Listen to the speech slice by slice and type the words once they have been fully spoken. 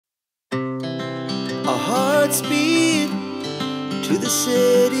Our hearts beat to the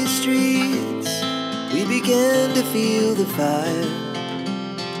city streets. We began to feel the fire.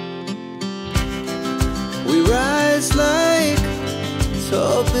 We rise like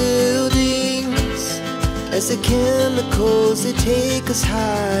tall buildings as the chemicals, they take us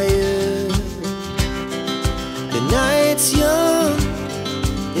higher. The night's young,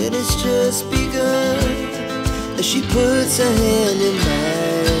 and it's just begun, as she puts her hand in mine.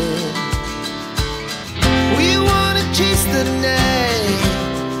 We wanna chase the night,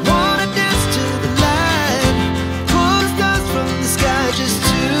 wanna dance to the light, pull stars from the sky, just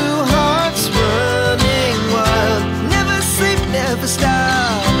two hearts running wild. Never sleep, never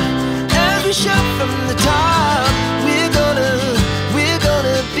stop, as we shout from the top. We're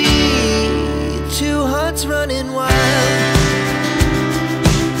gonna be two hearts running wild.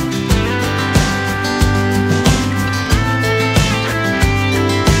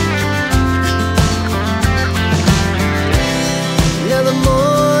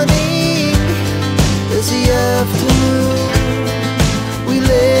 The afternoon, we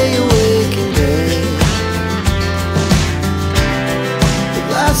lay awake in bed. The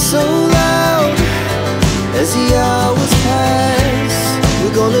laughs so loud as the hours pass.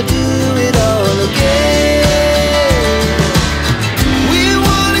 We're gonna do it all again. We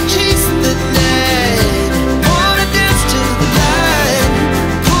wanna chase the night, wanna dance to the light,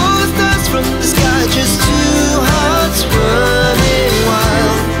 pull stars from the sky, just two hearts running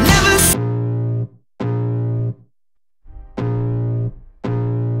wild.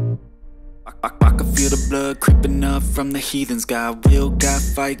 I can feel the blood creeping up from the heathens. Got will, got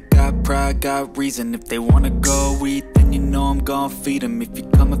fight, got pride, got reason. If they wanna go eat, then you know I'm gon' feed them. If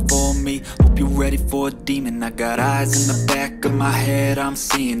you're coming for me, hope you're ready for a demon. I got eyes in the back of my head, I'm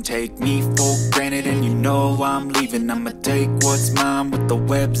seeing. Take me for granted and you know I'm leaving. I'ma take what's mine with the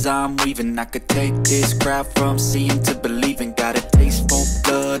webs I'm weaving. I could take this crowd from seeing to believing. Got a taste for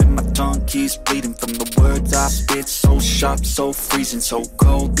blood and my tongue keeps bleeding from the words I spit. So sharp, so freezing, so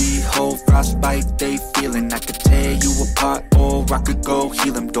cold. Behold, frostbite they feeling. I could tear you apart or I could go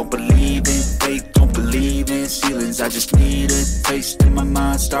heal them. Don't believe in fate, don't believe in ceilings. I just need a taste and my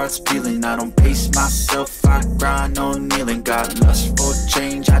mind starts peeling. I don't pace myself, I grind on kneeling. Got lust for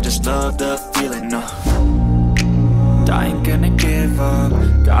change, I just love the feeling. I ain't gonna give up.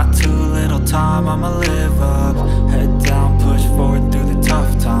 Got too little time, I'ma live up. Head down, push forward through the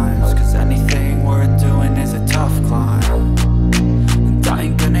tough times, cause anything worth doing is a tough climb. And I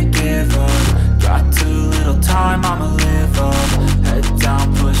ain't gonna give up. Got too little time, I'ma live up. Head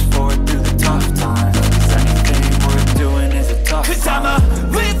down, push forward through the tough times, cause anything worth doing is a tough climb. Cause I'ma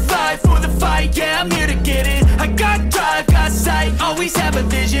live life for the fight, yeah, I'm here to get it. I got drive, got sight, always have a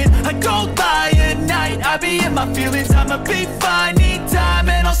vision. I go by at night, I be in my feelings. I'ma be fine, need time,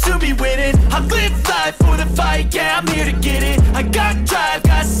 and I'll soon be winning. I live life for the fight, yeah, I'm here to get it. I got drive,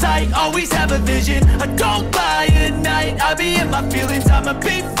 got sight, always have a vision. I go by at night, I be in my feelings. I'ma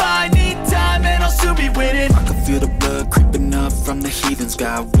be fine, need time, and I'll soon be winning. I can feel the blood creeping up from the heathens.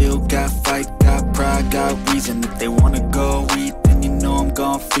 Got will, got fight, got pride, got reason. If they wanna go eat, then you know I'm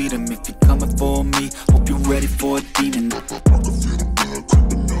gon' feed them. If you're coming for me, hope you're ready for a demon.